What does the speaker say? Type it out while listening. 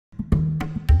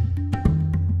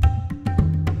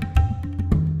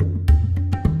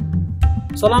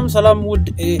ሰላም ውድ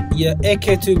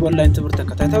የኤኬቲዩብ ኦንላይን ትምህርት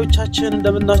ተከታታዮቻችን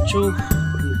እንደምናችሁ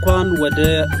እንኳን ወደ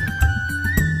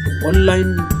ኦንላይን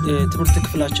ትምህርት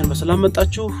ክፍላችን በሰላም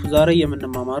መጣችሁ ዛሬ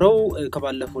የምንማማረው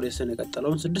ከባለፈው ሌሰን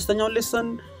የቀጠለውን ስድስተኛው ሌሰን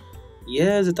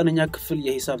የዘጠነኛ ክፍል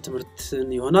የሂሳብ ትምህርትን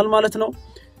ይሆናል ማለት ነው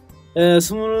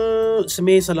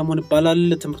ስሜ ሰለሞን ይባላል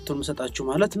ትምህርቱን መሰጣችሁ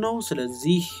ማለት ነው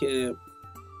ስለዚህ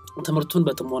ትምህርቱን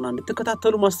በጥሞና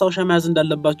እንድትከታተሉ ማስታወሻ መያዝ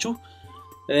እንዳለባችሁ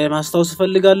ማስታወስ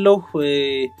ፈልጋለሁ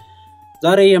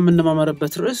ዛሬ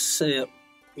የምንማማርበት ርዕስ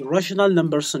irrational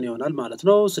numbers ይሆናል ማለት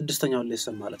ነው ስድስተኛው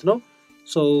ሌሰን ማለት ነው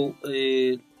so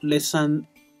lesson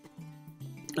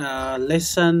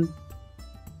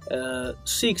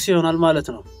 6 ይሆናል ማለት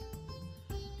ነው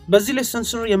በዚህ ሌሰን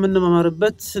ስር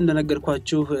የምንማማርበት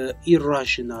እንደነገርኳችሁ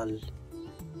irrational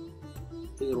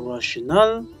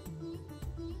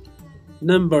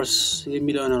numbers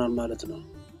የሚለው ይሆናል ማለት ነው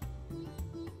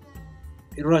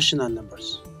irrational numbers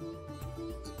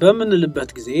በምንልበት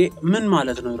ጊዜ ምን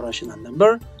ማለት ነው irrational number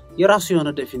የራሱ የሆነ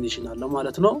ዴፊኒሽን አለው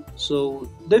ማለት ነው so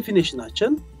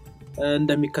ዴፊኒሽናችን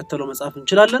እንደሚከተለው መጻፍ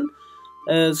እንችላለን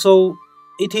so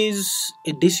it is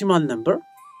a decimal number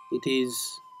it is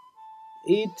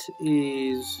a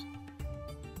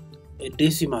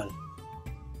decimal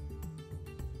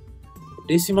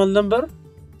number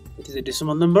it is a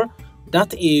decimal number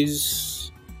that is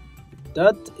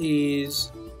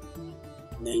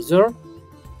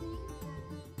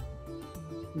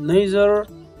neither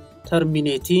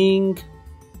terminating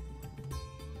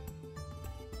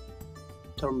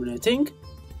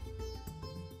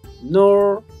nor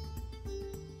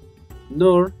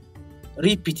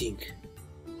repeating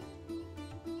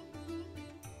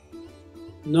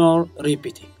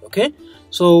okay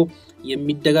so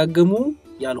የሚደጋገሙ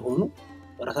ያልሆኑ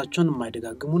ራሳቸውን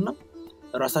የማይደጋገሙና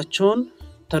ራሳቸውን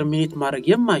ተርሚኔት ማድረግ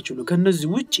የማይችሉ ከነዚህ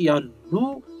ውጪ ያሉ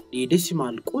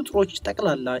የዴሲማል ቁጥሮች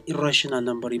ጠቅላላ irrational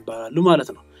number ይባላሉ ማለት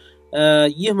ነው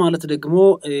ይህ ማለት ደግሞ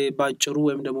ባጭሩ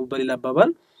ወይም ደግሞ በሌላ አባባል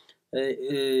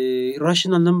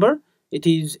irrational number it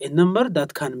is a number that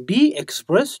can be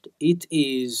expressed it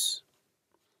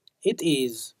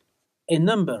is a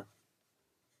number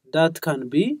that can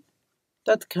be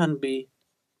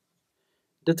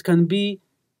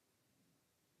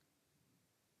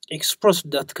expressed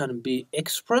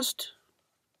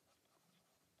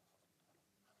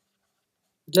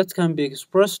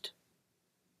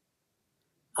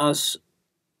as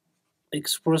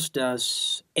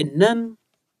a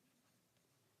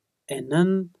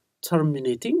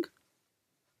non-terminating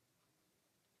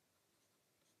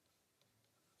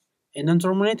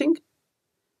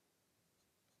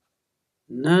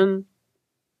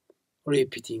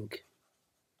non-repeating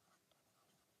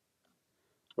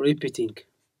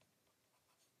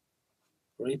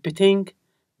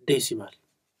decimal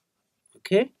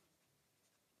okay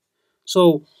so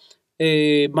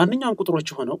ማንኛውም ቁጥሮች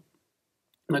ሆነው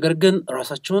ነገር ግን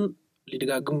ራሳቸውን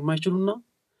ሊደጋግሙ የማይችሉና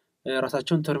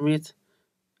ራሳቸውን ተርሚኔት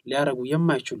ሊያረጉ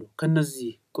የማይችሉ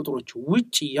ከነዚህ ቁጥሮች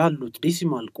ውጪ ያሉት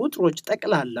ዴሲማል ቁጥሮች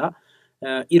ጠቅላላ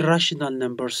irrational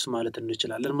numbers ማለት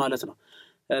እንችላለን ማለት ነው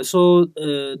so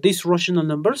these irrational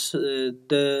numbers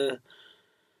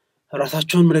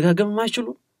ራሳቸውን መደጋገም የማይችሉ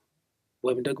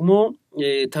ወይም ደግሞ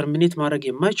ተርሚኔት ማድረግ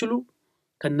የማይችሉ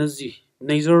ከነዚህ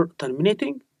neither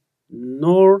terminating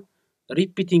nor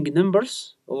repeating numbers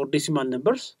or decimal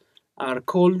numbers are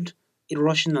called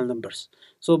irrational numbers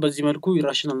so በዚህ መልኩ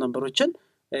irrational numberዎችን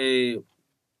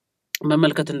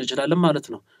መመልከት እንችላለን ማለት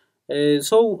ነው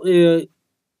so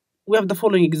we have the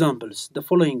following examples the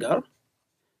following are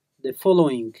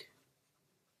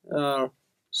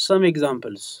some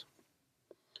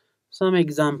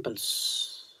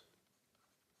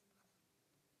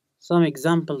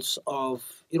examples of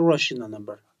irrational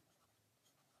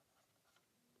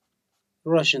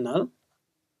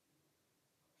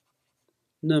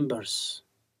numbers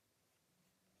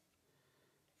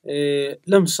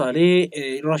ለምሳሌ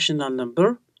irrational number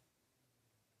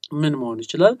ምን መሆን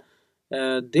ይችላል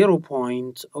 0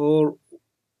 point or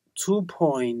 2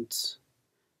 points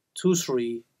 2 3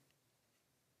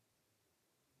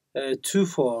 2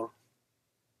 4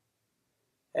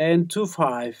 and 2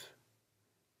 5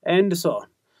 and so on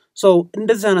so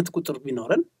እንደዚህ አይነት ቁጥር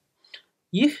ቢኖርን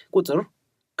ይህ ቁጥር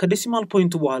ከዴሲማል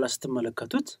ፖይንቱ በኋላ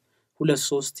ስትመለከቱት 2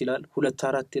 3 ይላል 2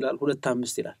 4 ይላል 2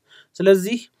 5 ይላል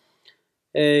ስለዚህ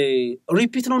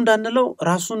ሪፒት ነው እንዳንለው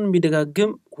ራሱን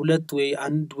የሚደጋግም 2 ወይ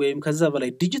 1 ወይም ከዛ በላይ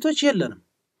ዲጂቶች የለንም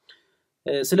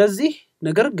ስለዚህ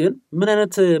ነገር ግን ምን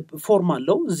አይነት ፎርም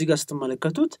አለው እዚህ ጋር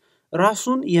ስትመለከቱት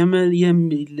ራሱን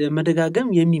የመደጋገም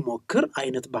የሚሞክር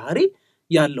አይነት ባህሪ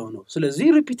ያለው ነው ስለዚህ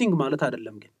ሪፒቲንግ ማለት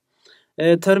አይደለም ግን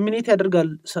ተርሚኔት ያደርጋል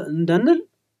እንዳንል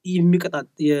የሚቀጣጥ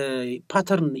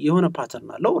የፓተርን የሆነ ፓተርን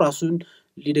አለው ራሱን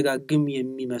ሊደጋግም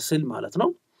የሚመስል ማለት ነው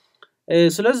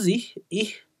ስለዚህ ይህ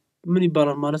ምን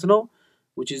ይባላል ማለት ነው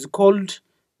which is called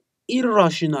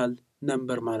irrational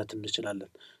number ማለት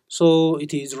እንችላለን so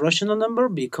it is rational number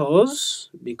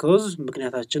because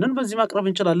ምክንያታችንን በዚህ ማቅረብ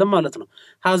እንችላለን ማለት ነው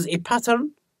has a pattern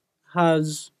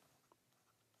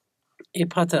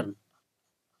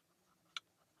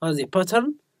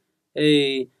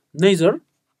neither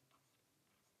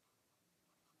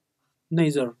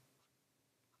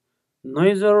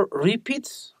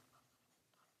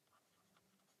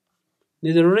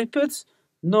repeats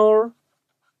nor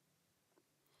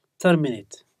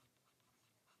terminate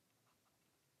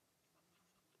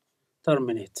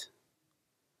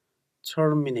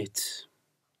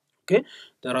okay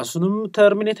ደራሱንም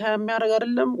ተርሚኔት የሚያደርግ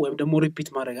አይደለም ወይም ደግሞ ሪፒት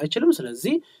ማድረግ አይችልም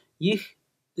ስለዚህ ይህ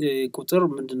ቁጥር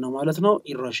ምንድነው ማለት ነው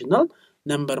ኢራሽናል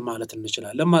ነምበር ማለት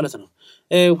እንችላለን ማለት ነው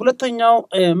ሁለተኛው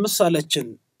ምሳሌችን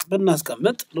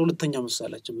ብናስቀምጥ ለሁለተኛው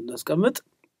ምሳሌችን ብናስቀምጥ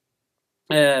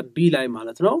ቢ ላይ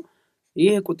ማለት ነው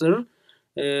ይሄ ቁጥር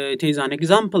it is an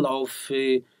example of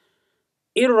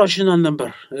irrational number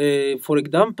for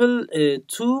example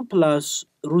 2 plus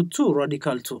root 2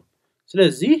 radical 2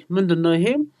 ስለዚህ ምንድነው ይሄ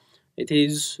it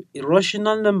is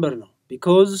irrational number ነው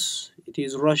because it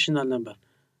is rational number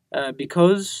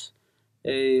because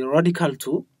radical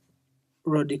 2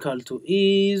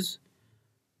 is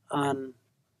an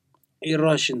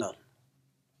irrational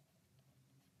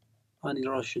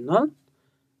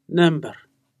number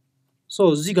so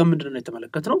እዚህ ጋር ምንድነው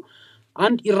የተመለከተው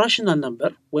አንድ irrational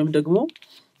number ወይም ደግሞ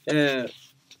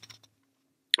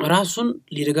ራሱን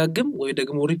ሊደጋግም ወይ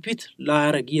ደግሞ ሪፒት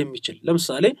ላያረግ የሚችል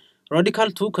ለምሳሌ radical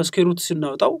 2 ከስኩዌር ሩት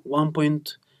ሲናወጣው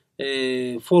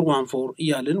 1.414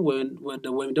 ይያልን ወይም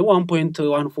ደግሞ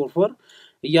 1.144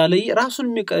 ይያለ ራሱን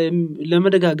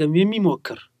ለመደጋገም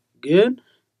የሚሞክር ግን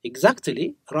exactly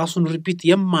ራሱን ሪፒት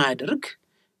የማያደርግ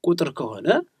ቁጥር ከሆነ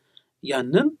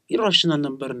ያንን irrational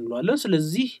number እንለዋለን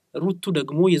ስለዚህ ሩቱ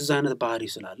ደግሞ የዛ አይነት ባህሪ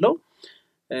ስላለው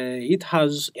it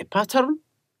has a pattern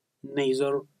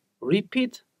neither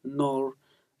repeat nor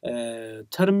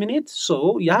terminate so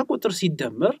ያ ቁጥር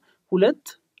ሲደመር ሁለት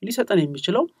ሊሰጠን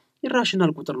የሚችለው irrational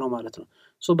ቁጥር ነው ማለት ነው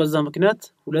so በዛ ምክንያት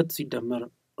ሁለት ሲደመር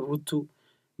ሩቱ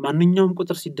ማንኛውም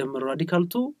ቁጥር ሲደመር radical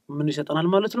 2 ምን ይሰጠናል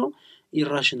ማለት ነው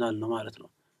irrational ነው ማለት ነው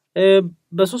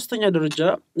በሶስተኛ ደረጃ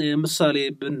ምሳሌ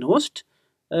ብንወስድ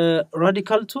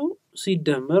radical 2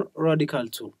 ሲደመር radical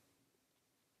 2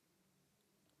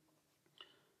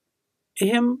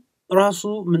 ይሄም ራሱ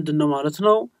ምንድነው ማለት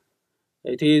ነው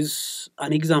it is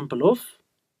an example of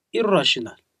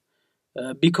irrational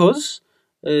because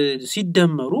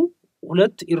ሲደመሩ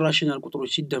ሁለት irrational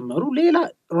ቁጥሮች ሲደመሩ ሌላ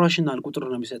rational ቁጥር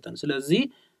ነው የሚሰጠን ስለዚህ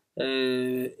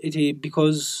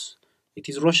because it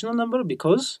is rational number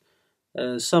because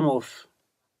sum of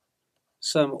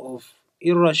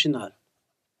irrational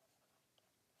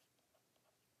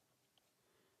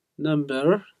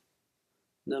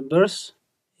numbers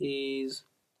is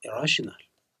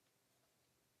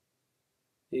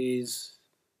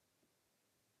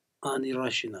an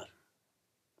irrational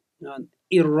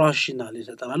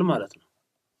ይሰጣል ማለት ነው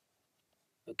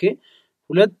ኦኬ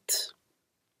ሁለት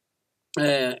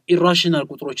irrational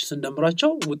ቁጥሮች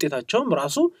ስንደምራቸው ውጤታቸውም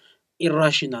ራሱ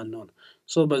irrational ነው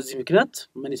ሶ በዚህ ምክንያት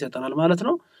ምን ይሰጣል ማለት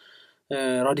ነው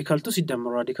radical 2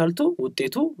 ሲደመር radical 2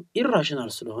 ውጤቱ irrational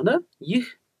ስለሆነ ይህ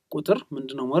ቁጥር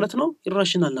ምንድነው ማለት ነው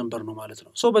irrational number ነው ማለት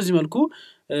ነው ሶ በዚህ መልኩ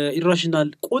irrational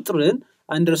ቁጥርን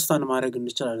አንደርስታንድ ማድረግ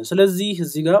እንችላለን ስለዚህ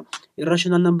እዚህ ጋር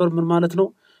irrational number ምን ማለት ነው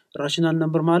irrational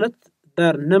number ማለት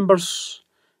their numbers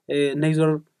neither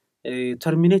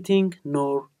terminating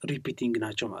nor repeating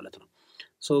ናቸው ማለት ነው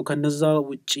ሶ ከነዛ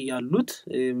ውጪ ያሉት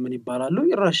ምን ይባላሉ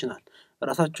irrational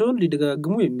ራሳቸውን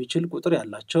ሊደጋግሙ የሚችል ቁጥር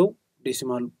ያላቸው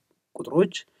ዴሲማል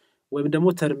ቁጥሮች ወይም ደግሞ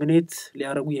ተርሚኔት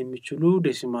ሊያረጉ የሚችሉ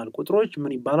ዴሲማል ቁጥሮች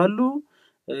ምን ይባላሉ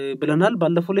ብለናል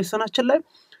ባለፈው ሌሰናችን ላይ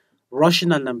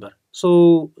rational number so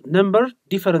number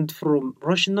different from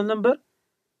rational number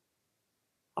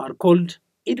are called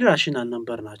irrational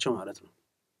number ናቸው ማለት ነው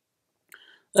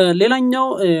ሌላኛው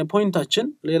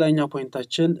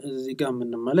ፖይንታችን እዚህ ጋር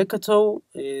የምንመለከተው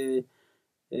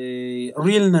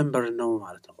real number ነው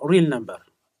ማለት ነው real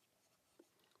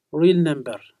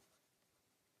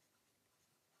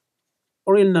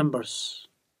numbers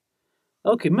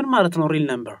ኦኬ ምን ማለት ነው real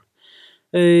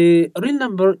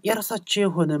number የራሳቸው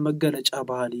የሆነ መገለጫ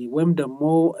ባህሪ ወይም ደግሞ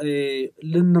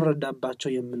ልንረዳባቸው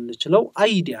የምንችለው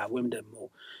አይዲያ ወይም ደግሞ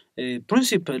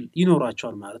principle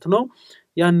ይኖራቸዋል ማለት ነው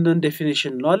ያንን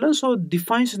definition ነው አለን so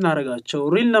define ስናረጋቸው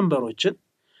real numberዎችን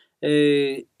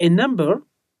a number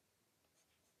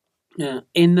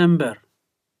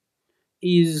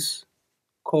is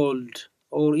called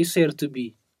or is said to be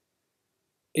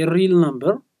a real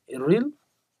number, a real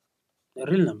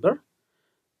number,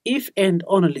 if and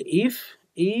only if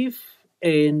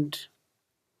and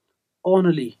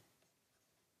only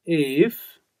if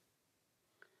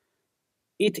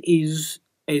it is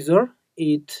either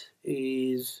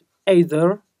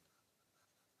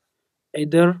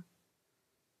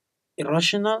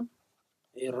irrational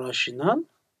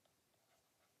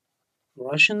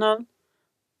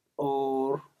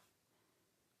or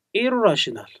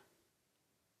irrational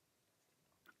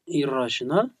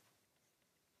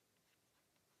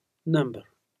number.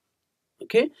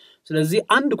 okay ስለዚህ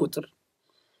አንድ ቁጥር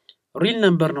real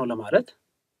number ነው ለማለት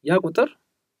ያ ቁጥር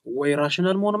ወይ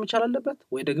rational መሆን መቻል አለበት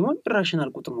ወይ ደግሞ irrational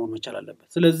ቁጥር መሆን መቻል አለበት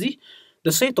ስለዚህ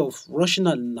the set of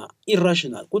rational እና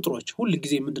irrational ቁጥሮች ሁሉ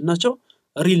ጊዜ ምንድናቸው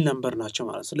real number ናቸው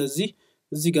ማለት ስለዚህ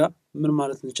እዚህ ጋር ምን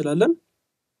ማለት እንችላለን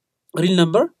real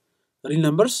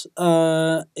numbers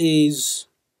is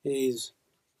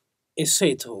a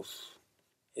set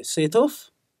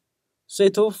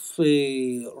of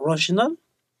rational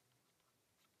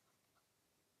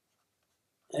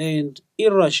and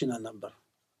irrational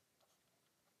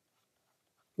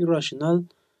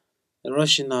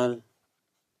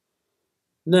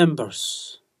numbers.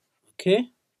 okay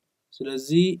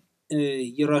ስለዚህ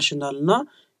irrational እና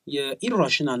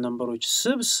የirrational numberዎች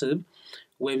ስብስብ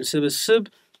ወይም ስብስብ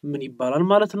ምን ይባላል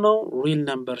ማለት ነው real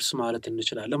numbers ማለት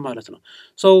እንችላለን ማለት ነው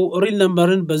so real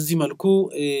numberን በዚህ መልኩ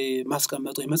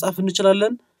ማስቀመጥ ወይ መጻፍ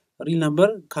እንችላለን real number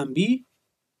can be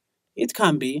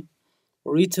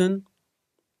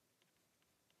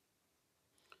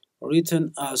written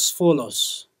as follows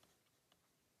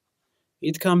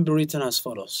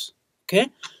okay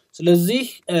ስለዚህ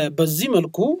በዚህ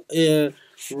መልኩ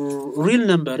real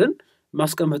numberን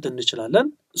ማስቀመጥ እንችላለን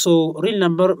so real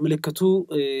number ምልክቱ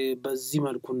በዚህ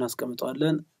መልኩ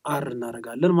እናስቀምጣለን r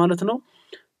እናደርጋለን ማለት ነው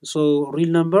so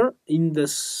real number in the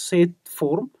set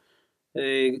form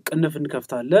ቅንፍ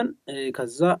እንከፍታለን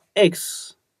ከዛ x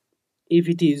if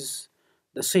it is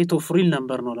the set of real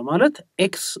number ነው ለማለት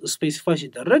x specify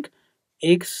ሲደረግ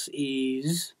x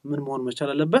is ምን መሆን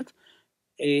መቻል አለበት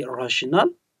a rational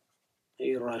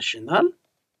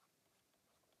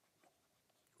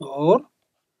or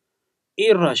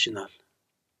irrational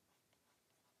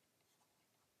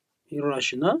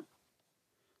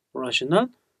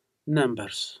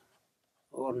numbers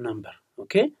or number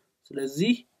okay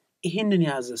ስለዚህ ይሄንን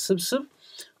ያዘ ስብስብ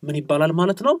ምን ይባላል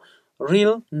ማለት ነው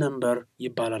real number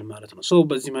ይባላል ማለት ነው so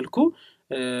በዚህ መልኩ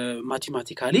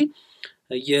mathematically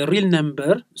የreal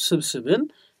number ስብስብን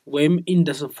ወይም in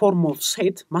the form of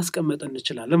set ማስቀመጥ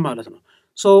እንችላለን ማለት ነው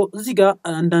so እዚህ ጋር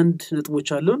አንዳንድ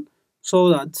ነጥቦች አሉን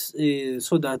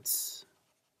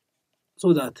so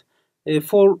that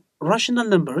for rational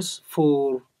numbers for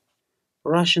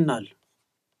rational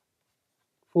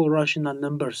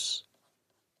numbers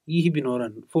ይህ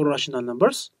ቢኖረን for rational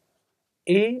numbers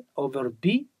a over b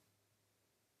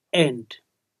and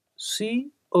c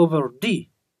over d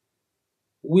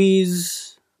with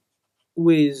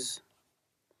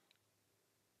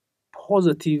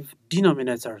positive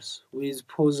denominators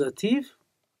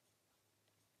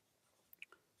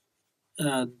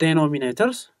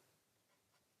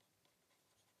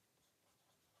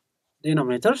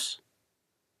denominators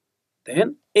then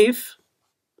if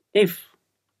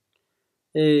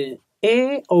a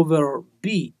over b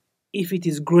if it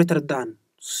is greater than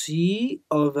c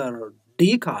over d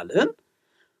ካልን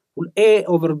a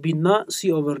over b እና c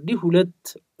over d ሁለት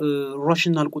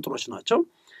rational ቁጥሮች ናቸው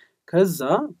ከዛ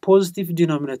positive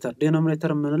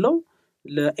denominator ምንለው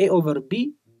ለa over b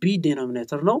b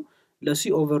denominator ነው ለc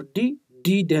over d d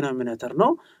denominator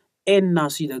ነው a እና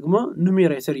c ደግሞ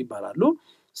numerator ይባላሉ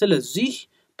ስለዚህ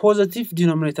positive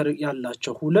denominator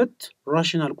ያላቸው ሁለት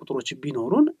rational ቁጥሮች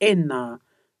ቢኖሩን a እና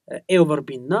a over b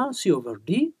እና c over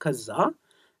d ከዛ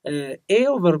a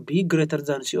over b greater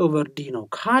than c over d ነው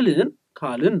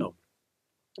ካልን ነው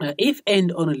if and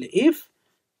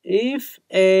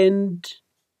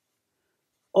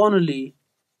only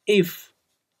if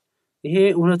ይሄ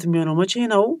እውነት የሚሆነው መቼ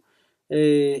ነው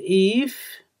if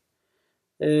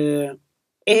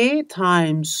a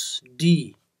times d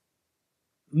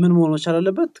ምን መሆን መቻል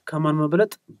አለበት ከማን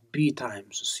መብለጥ b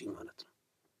times c ማለት ነው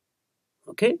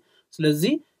ኦኬ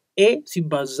ስለዚህ a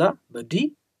ሲባዛ በd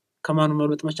ከማን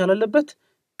መብለጥ መቻል አለበት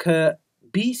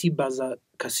ከb ሲባዛ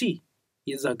ከc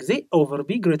የዛ ጊዜ over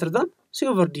b greater than c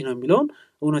over d ነው የሚለውን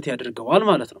እውነት ያደርገዋል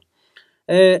ማለት ነው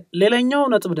ሌላኛው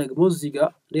ነጥብ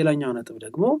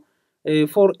ደግሞ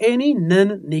for any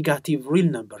non-negative real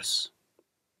numbers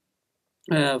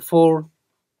for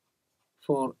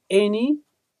any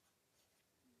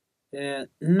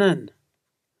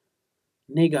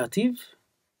negative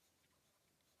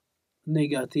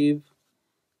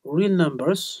real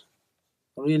numbers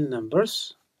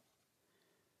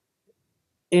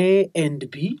a and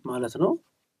b ማለት ነው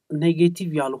ኔጌቲቭ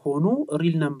ያልሆኑ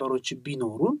ሪል ነምበሮች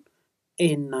ቢኖሩን a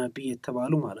እና b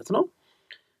የተባሉ ማለት ነው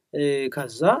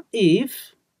ከዛ if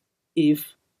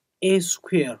a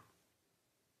square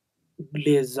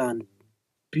less than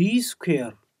b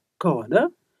square ከሆነ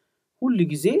ሁሉ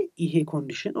ጊዜ ይሄ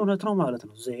ኮንዲሽን እውነት ነው ማለት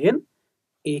ነው then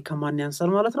a ከማን ያንሳል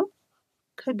ማለት ነው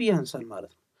ከb ያንሳል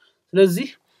ማለት ነው ስለዚህ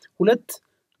ሁለት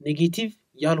ኔጌቲቭ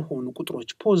ያልሆኑ ቁጥሮች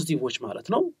ፖዚቲቮች ማለት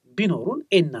ነው ቢኖሩን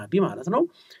a እና b ማለት ነው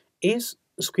a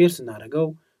ስኩዌር ስናደርገው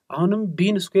አሁንም b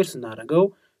ስኩዌር ስናደርገው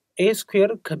a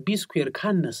ስኩዌር ከb ስኩዌር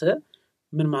ካነሰ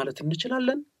ምን ማለት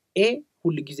እንችላለን a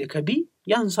ሁሉ ጊዜ ከb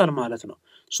ያንሳል ማለት ነው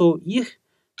ሶ ይህ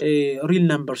ሪል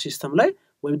ነምበር ሲስተም ላይ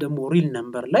ወይ ደግሞ ሪል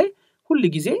ነምበር ላይ ሁሉ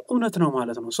ጊዜ እውነት ነው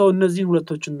ማለት ነው ሶ እነዚህ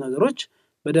ሁለቶችን ነገሮች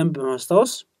በደንብ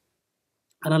ማስተዋወስ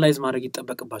አናላይዝ ማድረግ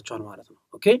ይተበቀባቸዋል ማለት ነው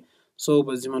ኦኬ ሶ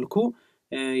በዚህ መልኩ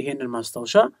ይሄንን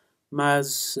ማስተዋወሻ ማዝ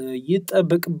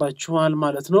ይተበቀባቸዋል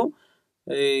ማለት ነው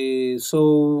ሶ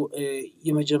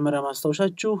የመጀመሪያ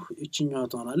ማስተዋወሻችሁ እቺኛው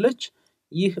ትሆናለች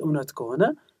ይህ እውነት ከሆነ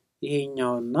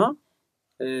ይሄኛውና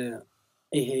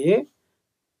ይሄ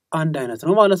አንድ አይነት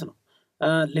ነው ማለት ነው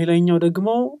ሌላኛው ደግሞ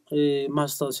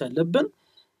ማስተዋወስ ያለብን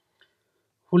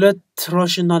ሁለት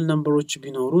ራሽናል ነምበሮች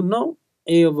ቢኖሩን ነው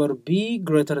a over b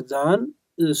greater than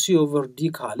c over d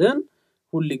ካለን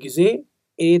ሁሉ ጊዜ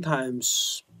a times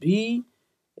b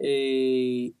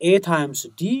a times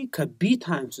d ከb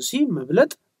times c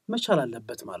መብለጥ መቻል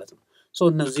አለበት ማለት ነው ሶ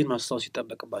እነዚህን ማስተዋወስ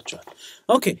ይተበቀባቸዋል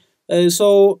ኦኬ ሶ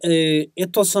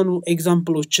የተወሰኑ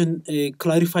ኤግዛምፕሎችን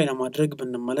ክላሪፋይ ለማድረግ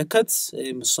ብንመለከት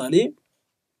ምሳሌ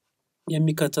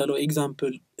የሚከተለው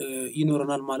ኤግዛምፕል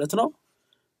ይኖረናል ማለት ነው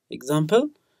example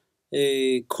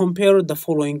compare the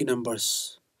following numbers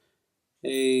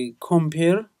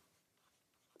compare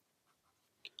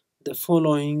the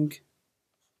following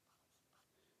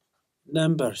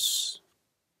numbers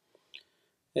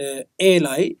a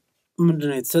ላይ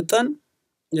ምንድነው የተሰጠን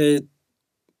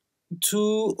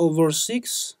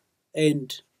 2/6 and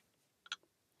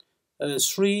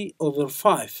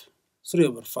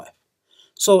 3/5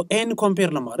 so n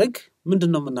compare ለማድረግ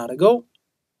ምንድነው የምናደርገው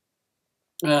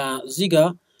እዚህ ጋር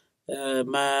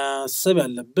ማሰብ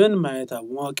ያለብን ማየት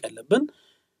ማወቅ ያለብን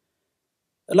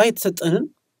ላይ የተሰጠንን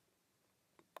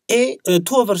a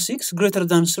 2/6 greater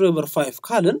than 3/5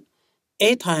 ካልን a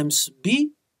times b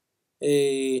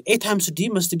a times d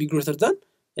must be greater than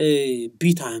b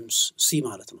times c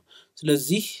ማለት ነው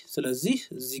ስለዚህ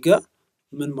እዚህ ጋር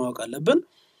ምን ማወቅ አለብን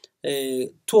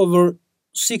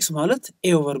 2/6 ማለት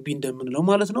a over b እንደምንለው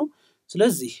ማለት ነው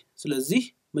ስለዚህ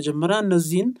መጀመሪያ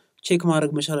እነዚህን ቼክ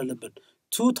ማድረግ መቻል አለብን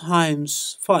 2 times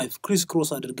 5 ክሪስ ክሮስ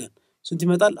አድርገን ስንት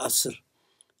ይመጣል 10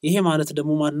 ይሄ ማለት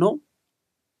ደግሞ ማን ነው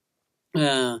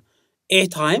a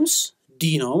times d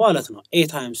ነው ማለት ነው a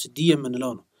times d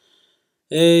የምንለው ነው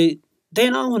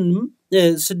then አሁንም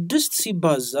 6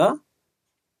 ሲባዛ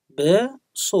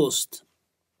በ3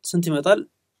 ስንት ይመጣል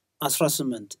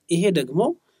 18 ይሄ ደግሞ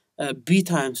b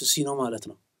times c ነው ማለት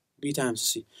ነው b times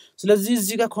c ስለዚህ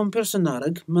እዚህ ጋር ኮምፔር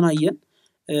ስናደርግ ምን አየን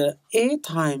a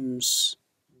times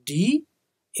d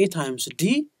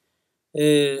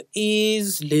is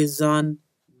less than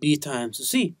b times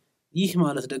c ይህ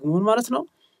ማለት ደግሞ ምን ማለት ነው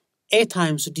a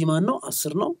times d ማን ነው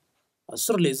 10 ነው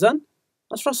 10 less than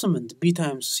 18 b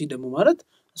times c ደግሞ ማለት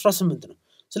 18 ነው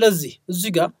ስለዚህ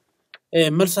እዚህ ጋር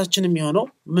መልሳችን የሚሆነው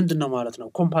ምንድነው ማለት ነው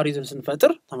ኮምፓሪዝን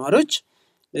ስንፈጥር ተማሪዎች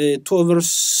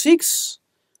 2/6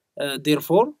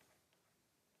 therefore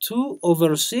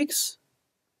 2/6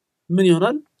 ምን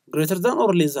ይሆናል greater than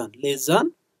or less than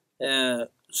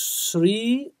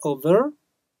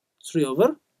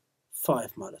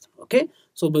 3/5 ማለት ነው ኦኬ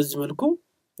ሶ በዚህ መልኩ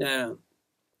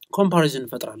ኮምፓሪዝን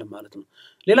እንፈጥራለን ማለት ነው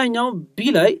ሌላኛው b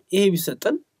ላይ ይሄ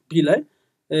ቢሰጠን b ላይ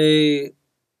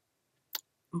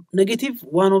negative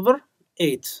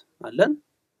 1/8 አለን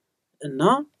እና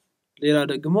ሌላ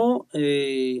ደግሞ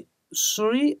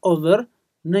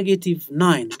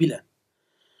 3/9 ቢለን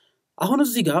አሁን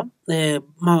እዚህ ጋር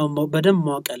በደንብ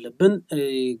ማወቅ ያለብን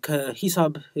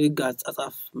ከሂሳብ ህግ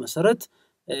አጻጻፍ መሰረት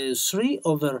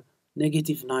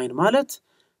 3/9 ማለት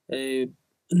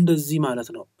እንደዚህ ማለት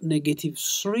ነው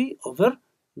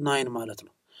 -3/9 ማለት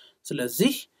ነው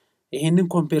ስለዚህ ይሄንን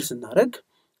ኮምፔር ስናደርግ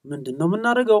ምንድነው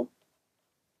የምናደርገው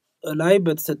ላይ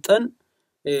በተሰጠን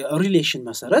ሪሌሽን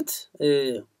መሰረት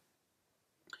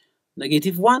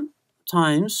 -1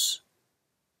 times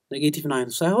 -9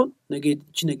 ሳይሆን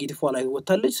ኔጌቲቭ ላይ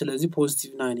ወጣለች ስለዚህ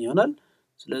ፖዚቲቭ 9 ይሆናል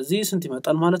ስለዚህ ስንት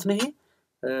ይመጣል ማለት ነው ይሄ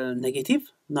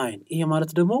 -9 ይሄ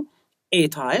ማለት ደግሞ a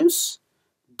times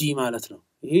d ማለት ነው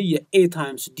ይሄ የa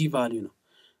times d value ነው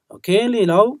ኦኬ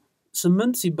ሌላው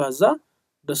 8 ሲባዛ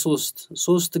በ3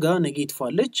 3 ጋር ኔጌቲቭ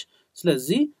አለች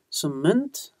ስለዚህ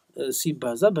 8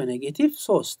 ሲባዛ በኔጌቲቭ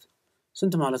 3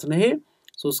 ስንት ማለት ነው ይሄ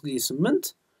 3 ጊዜ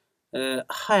 8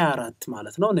 24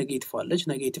 ማለት ነው ኔጌቲቭ አለች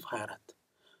ኔጌቲቭ 24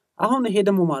 አሁን ይሄ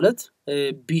ደግሞ ማለት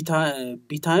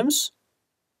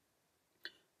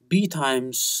b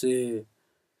times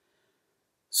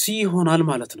c ይሆናል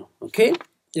ማለት ነው ኦኬ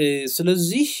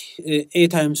ስለዚህ a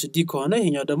times d ከሆነ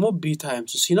ይሄኛው ደግሞ b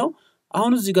times c ነው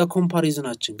አሁን እዚህ ጋር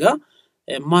ኮምፓሪዝናችን ጋር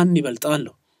ማን ይበልጣል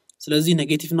ነው ስለዚህ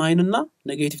ኔጌቲቭ 9 እና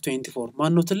ኔጌቲቭ 24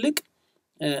 ማን ነው ትልቅ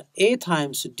a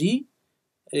times d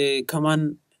ከማን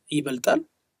ይበልጣል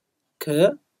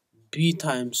ከb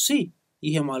times c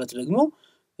ይሄ ማለት ደግሞ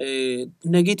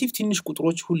ኔጌቲቭ ትንሽ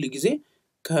ቁጥሮች ሁሉ ጊዜ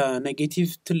ከኔጌቲቭ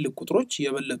ትልቅ ቁጥሮች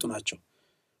የበለጡ ናቸው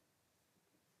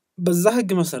በዛ ህግ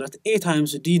መሰረት a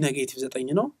times d ኔጌቲቭ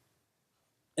 9 ነው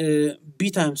b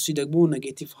times c ደግሞ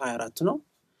ኔጌቲቭ 24 ነው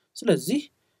ስለዚህ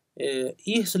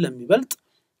ይህ ስለሚበልጥ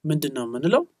ምንድነው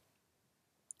የምንለው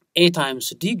a times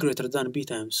d greater than b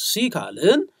times c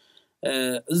ካልን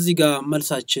እዚህ ጋር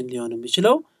መልሳችን ሊሆን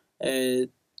የሚችለው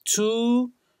 2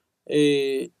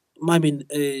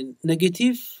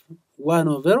 negative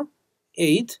 1 over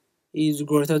 8 is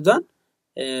greater than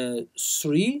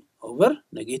 3 over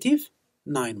negative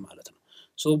 9 ማለት ነው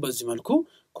ሶ በዚህ መልኩ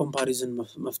ኮምፓሪዝን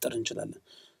መፍጠር እንችላለን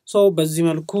ሶ በዚህ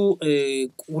መልኩ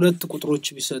ሁለት ቁጥሮች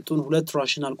ቢሰጡን ሁለት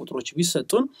ራሽናል ቁጥሮች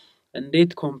ቢሰጡን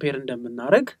እንዴት ኮምፔር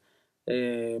እንደምናደርግ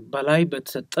በላይ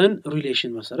በተሰጠን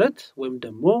ሪሌሽን መሰረት ወይም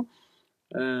ደግሞ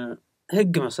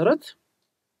ህግ መሰረት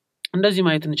እንደዚህ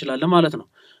ማየት እንችላለን ማለት ነው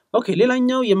ኦኬ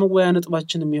ሌላኛው የመወያ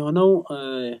ነጥባችን የሚሆነው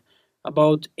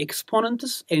about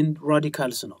exponents and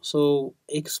radicals ነው so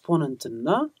exponent እና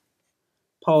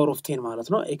power of 10 ማለት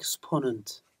ነው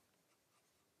exponents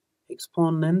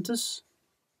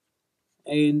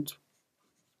and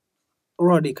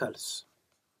radicals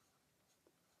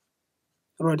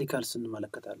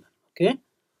እንመለከታለን ኦኬ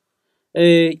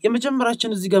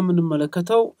የመጀመሪያችን እዚህ ጋር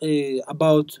የምንመለከተው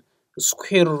about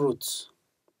square root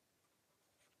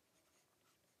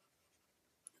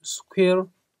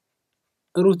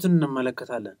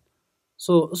እንመለከታለን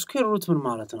so square root ምን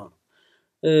ማለት ነው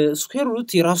square root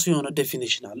የራሱ የሆነ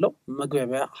ዴፊኒሽን አለው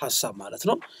መግቢያ ሐሳብ ማለት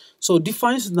ነው so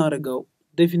define እናደርገው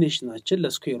ዴፊኒሽናችን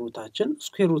ለስኩዌር ሩታችን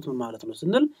square root ምን ማለት ነው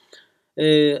ስንል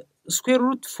square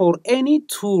root for any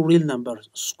two real numbers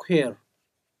square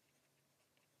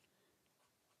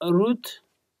root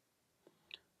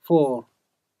for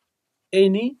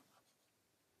any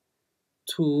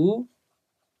two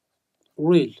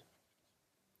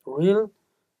real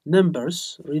numbers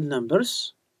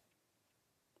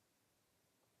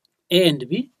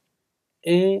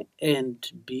a and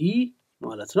b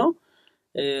ማለት ነው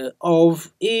of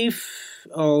a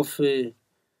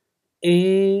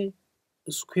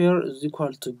square is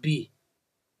equal to b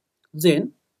then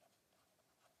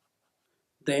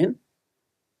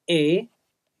a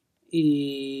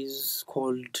is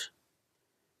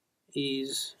a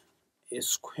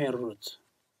square root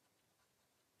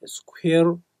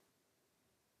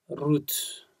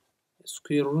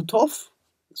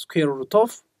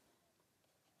of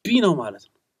b ነው ማለት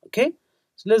ነው ኦኬ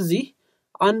ስለዚህ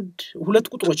አንድ ሁለት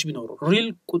ቁጥሮች ቢኖሩ ሪል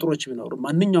ቁጥሮች ቢኖሩ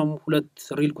ማንኛውም ሁለት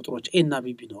ሪል ቁጥሮች a እና b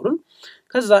ቢኖሩን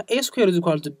ከዛ a square is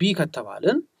equal to b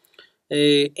ከተባለን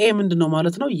a ምንድነው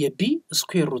ማለት ነው የb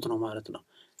square root ነው ማለት ነው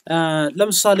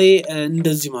ለምሳሌ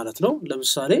እንደዚህ ማለት ነው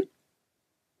ለምሳሌ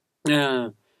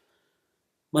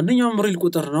ማንኛውም ሪል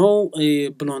ቁጥር ነው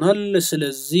ብሎናል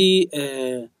ስለዚህ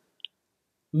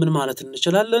ምን ማለት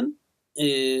እንችላለን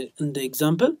እንደ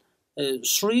ኤግዛምፕል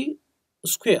 3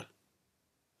 square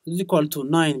is equal to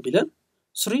 9 ቢለን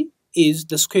 3 is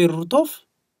the square root of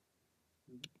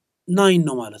 9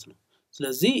 ነው ማለት ነው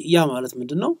ስለዚህ ያ ማለት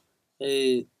ምንድነው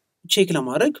ቼክ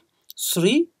ለማድረግ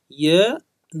 3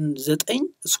 የ9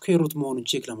 square root መሆኑን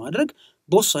ቼክ ለማድረግ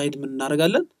both side ምን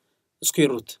እናደርጋለን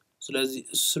square root ስለዚህ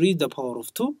 3 the power of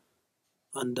 2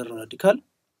 under radical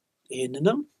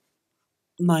ይሄንንም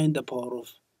 9 the power of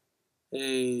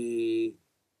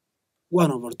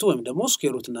 1 over 2 ወይም ደግሞ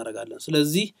square root እናደርጋለን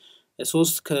ስለዚህ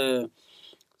 3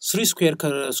 ከ3 square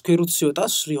ከsquare root ሲወጣ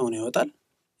 3 ሆነ ይወጣል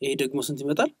ይሄ ደግሞ ስንት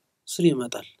ይመጣል 3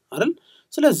 ይመጣል አይደል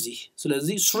ስለዚህ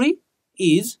 3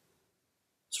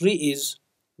 is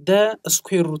the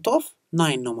square root of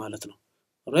 9 ነው ማለት ነው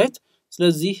right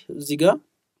ስለዚህ እዚህ ጋር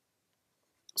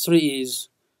 3 is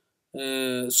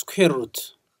square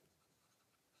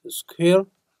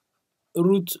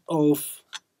root of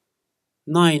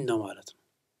 9 ነው ማለት ነው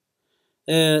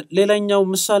ሌላኛው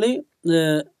ምሳሌ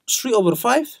 3 over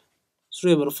 5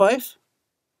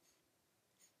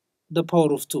 the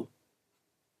power of 2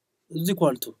 is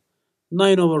equal to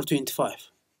 9 over 25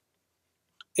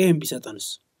 ይሄን ቢሰጠንስ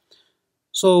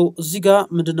so እዚህ ጋር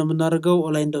ምንድነው የምናደርገው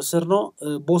ኦንላይን እንደወሰድነው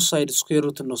both side square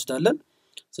root እንወስዳለን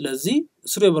ስለዚህ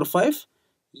 3 over 5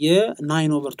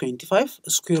 የ9 over 25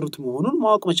 square root መሆኑን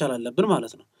ማወቅ መቻል አለብን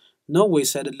ማለት ነው ነው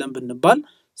ወይስ አይደለም ብንባል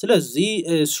ስለዚህ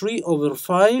 3 over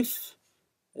 5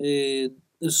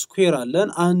 square አለን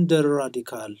under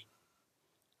radical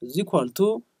is equal to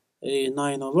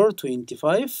 9 over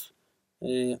 25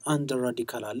 under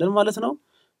radical አለን ማለት ነው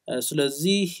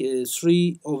ስለዚህ 3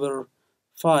 over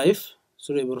 5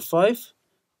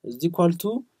 is equal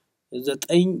to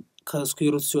 9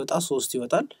 ከስኩዌር ሩት ሲወጣ 3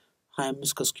 ይወጣል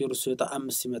 25 ከስኩዌር ሩት ሲወጣ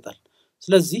 5 ይመጣል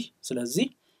ስለዚህ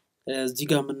እዚህ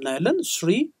ጋር ምን እናያለን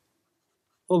 3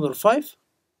 over 5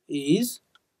 is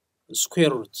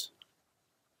square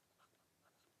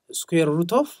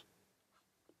root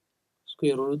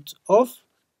of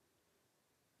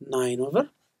 9 over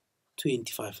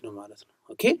 25 ነው ማለት ነው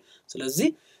ኦኬ ስለዚህ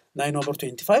 9 over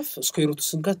 25 square root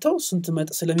ስንከተው ስንት መጣ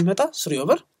ስለሚመጣ 3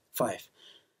 over 5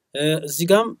 እዚህ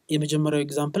ጋር የመጀመሪያው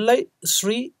ኤግዛምፕል ላይ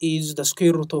 3 is the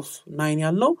square root of 9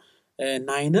 ያልነው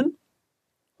 9ን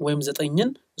ወይም 9ን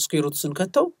square root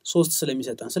ስንከተው 3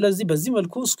 ስለሚሰጠን ስለዚህ በዚህ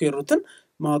መልኩ square rootን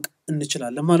ማወቅ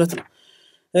እንችላለን ማለት ነው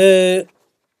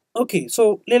ኦኬ ሶ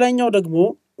ሌላኛው ደግሞ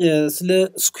ስለ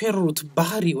square root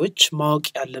ባህሪዎች ማወቅ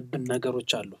ያለብን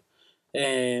ነገሮች አሉ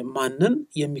ማንን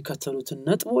የሚከተሉትን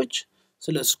ነጥቦች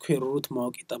ስለ square root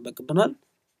ማወቅ ይጠበቅብናል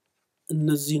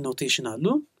እነዚህ ኖቴሽን አሉ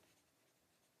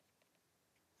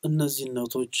እነዚህ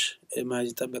ኖቶች ማየት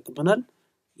ይጠበቅብናል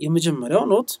የመጀመሪያው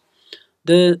ኖት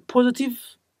the positive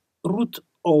root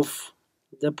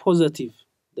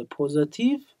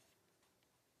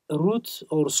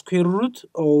or square root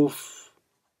of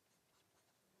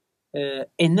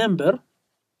a number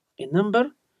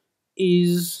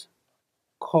is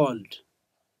called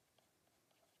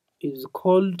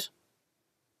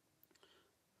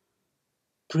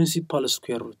principal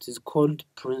square root is called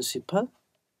principal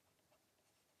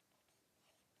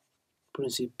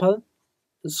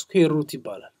square root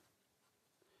ይባላል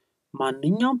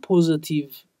ማንኛውም ፖዚቲቭ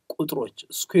ቁጥሮች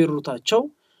ስኩዌር ሩታቸው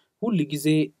ሁሉ ጊዜ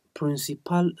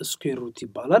principal square root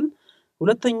ይባላል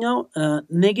ሁለተኛው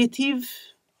negative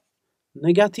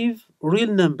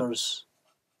real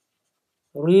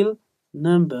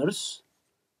numbers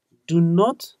do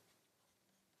not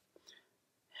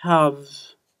have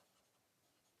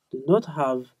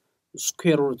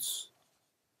square roots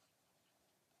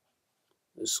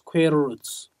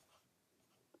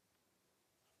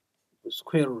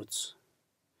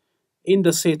in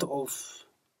the set of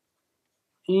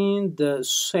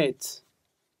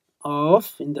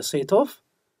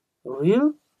real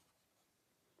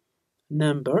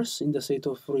numbers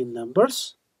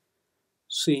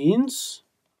since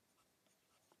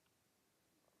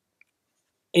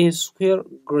a square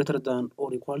greater than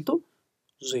or equal to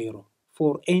 0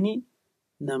 for any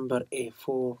number a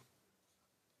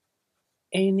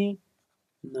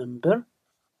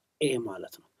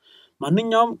ማለት ነው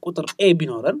ማንኛውም ቁጥር a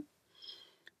ቢኖረን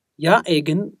ያ a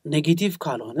ግን ኔጌቲቭ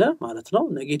ካልሆነ ማለት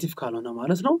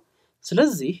ነው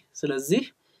ስለዚህ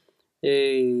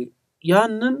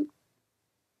ያንን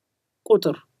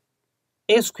ቁጥር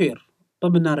a ስኩዌር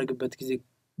በመናረግበት ጊዜ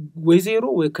ወይ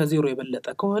 0 ወይ ከ0 የበለጠ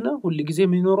ከሆነ ሁሉ ጊዜ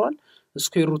ምን ይኖራል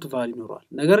ስኩዌር ሩት ቫልዩ ይኖራል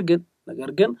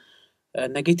ነገር ግን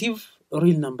ኔጌቲቭ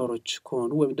ሪል ነምበሮች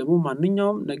ከሆኑ ወይም ደግሞ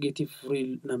ማንኛውም ኔጌቲቭ ሪል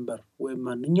ነምበር ወይም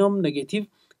ማንኛውም ኔጌቲቭ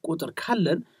ቁጥር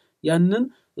ካለን ያንን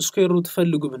ስኩዌር ሩት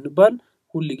ፈልጉ ብንባል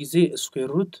ሁሉ ጊዜ ስኩዌር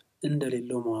ሩት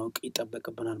እንደሌለው ማወቅ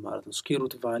ይጠበቅብናል ማለት ነው ስኩዌር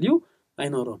ሩት ቫልዩ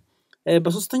አይኖርም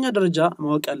በሶስተኛ ደረጃ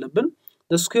ማወቅ ያለብን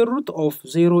the square root of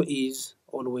 0 is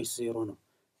always 0 ነው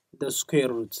the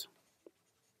square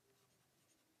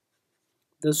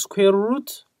root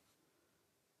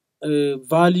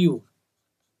value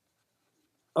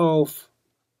of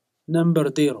number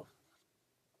 0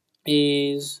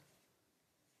 is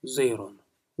 0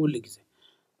 ሁሉ ጊዜ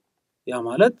ያ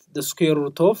ማለት the square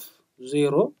root of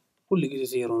 0 ሁሉ ጊዜ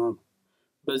 0 ነው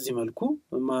በዚህ መልኩ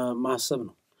ማሰብ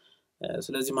ነው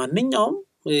ስለዚህ ማንኛውም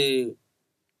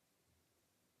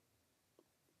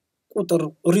ቁጥር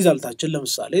ሪዛልታችን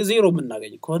ለምሳሌ 0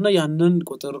 የምናገኝ ከሆነ ያንን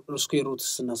ቁጥር ስኩዌር ሩት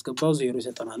ስናስገባው 0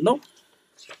 ይሰጠናል ነው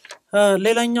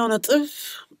ሌላኛው ነጥብ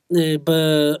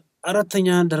በአራተኛ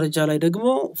ደረጃ ላይ ደግሞ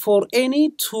for any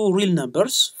two real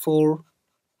numbers for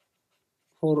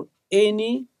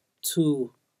any two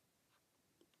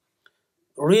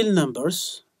real numbers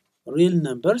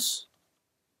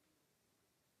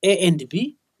a and b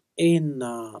a እና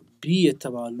b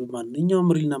የተባሉ ማንኛውም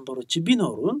real numberዎች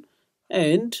ቢኖሩን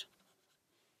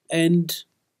and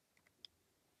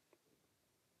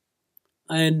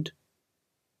and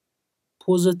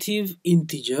positive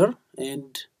integer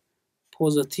and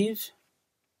positive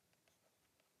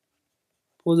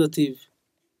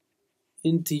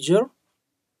integer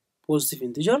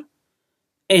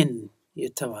n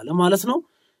የተባለ ማለት ነው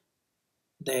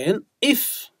then if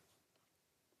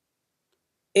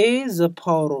a the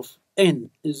power of n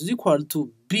is equal to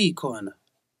b ከሆነ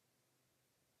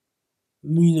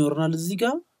ምን ይኖርናል እዚህ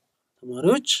ጋር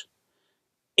ተማሪዎች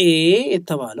a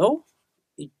የተባለው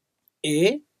a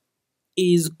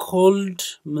is called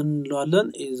ምን እንለዋለን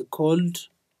is called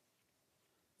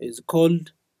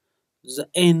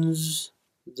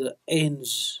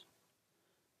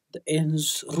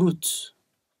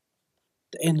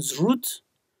the n's root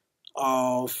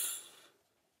of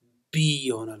b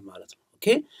ይሆናል ማለት ነው ኦኬ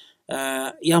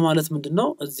ያ ማለት ምንድነው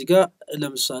እዚህ ጋር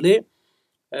ለምሳሌ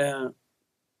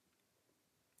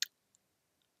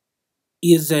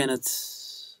የዚህ አይነት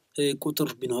ቁጥር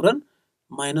ቢኖረን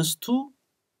 -2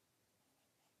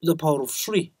 the power of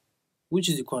 3 which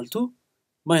is equal to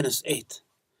 -8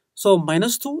 so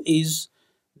 -2 is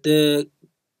the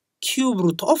cube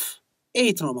root of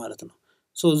 8 ነው ማለት ነው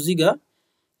so እዚህ ጋር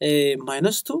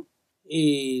 -2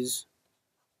 is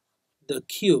the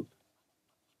cube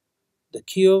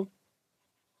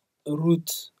root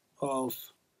of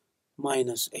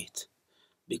 -8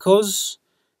 because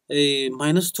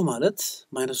 -2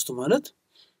 ማለት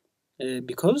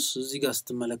because እዚህ ጋር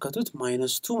ስትመለከቱት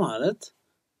 -2 ማለት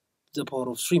the power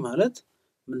of 3 ማለት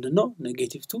ምንድነው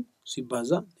 -2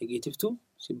 ሲባዛ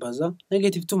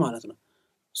 -2 ማለት ነው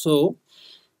so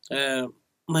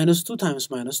 -2 times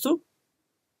 -2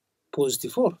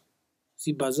 +4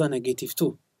 ሲባዛ -2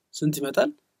 ስንት ይመጣል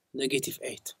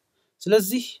 -8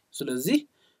 ስለዚህ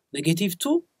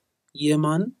 -2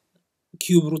 የማን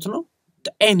cube root ነው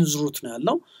the n's root ነው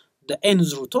ያለው the n's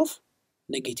root of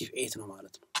 -8 ነው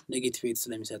ማለት ነው -8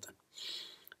 ስለሚሰጠን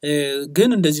ግን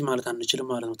እንደዚህ ማለት አንችልም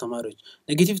ማለት ነው ተማሪዎች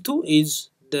 -2 is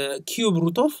the cube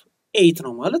root of 8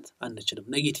 ነው ማለት አንችልም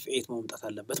 -8 መምጣት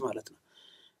አለበት ማለት ነው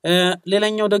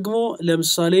ሌላኛው ደግሞ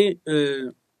ለምሳሌ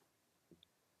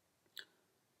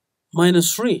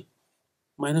 -3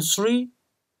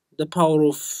 the power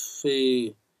of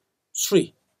 3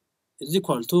 is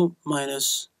equal to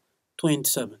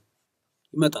 -27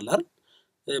 ይመጣል አይደል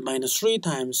 -3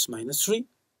 times -3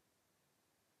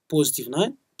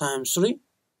 +9 times 3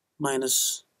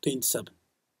 -27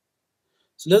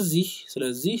 ስለዚህ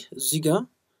እዚህ ጋር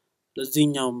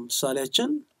ለዚህኛው ምሳሌያችን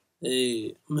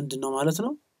ምንድነው ማለት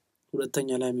ነው ሁለተኛ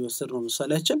ላይ የሚወሰድ ነው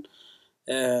ምሳሌያችን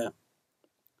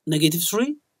 -3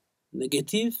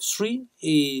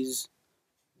 is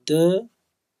the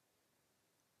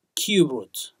cube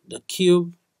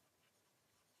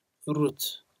root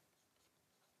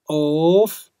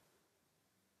of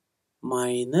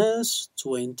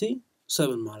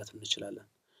 -27 ማለት እንችላለን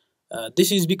this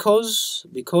is because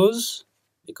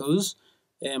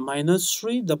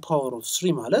 -3 the power of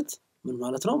 3 ማለት ምን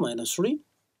ማለት ነው -3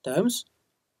 times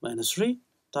 -3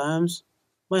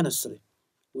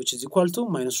 which is equal to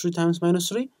 -3 times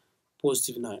 -3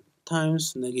 +9 times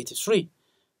 -3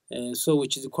 so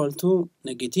which is equal to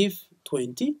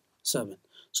 -27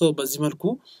 so በዚህ መልኩ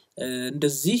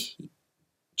እንደዚህ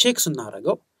ቼክ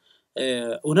ስናደርገው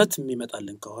እውነት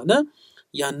የሚመጣልን ከሆነ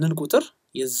ያንን ቁጥር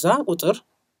የዛ ቁጥር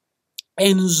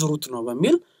n's root ነው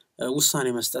በሚል ውሳኔ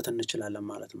መስጠት እንችላለን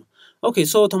ማለት ነው ኦኬ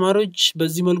ሶ ተማሪዎች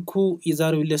በዚህ መልኩ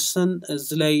የዛሬው ሌሰን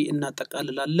እዚህ ላይ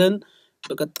እናጠቃልላለን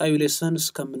በቀጣዩ ሌሰን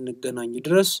እስከምንገናኝ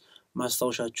ድረስ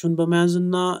ማስታወሻችሁን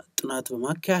በመያዝና ጥናት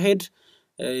በማካሄድ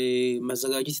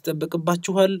መዘጋጀት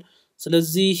ይጠበቅባችኋል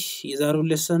ስለዚህ የዛሬው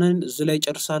ሌሰንን እዚህ ላይ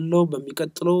ጨርሳለሁ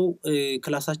በሚቀጥለው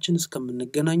ክላሳችን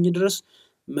እስከምንገናኝ ድረስ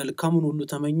መልካሙን ሁሉ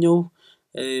ተመኘው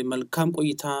መልካም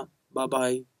ቆይታ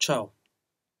ባይ ቻው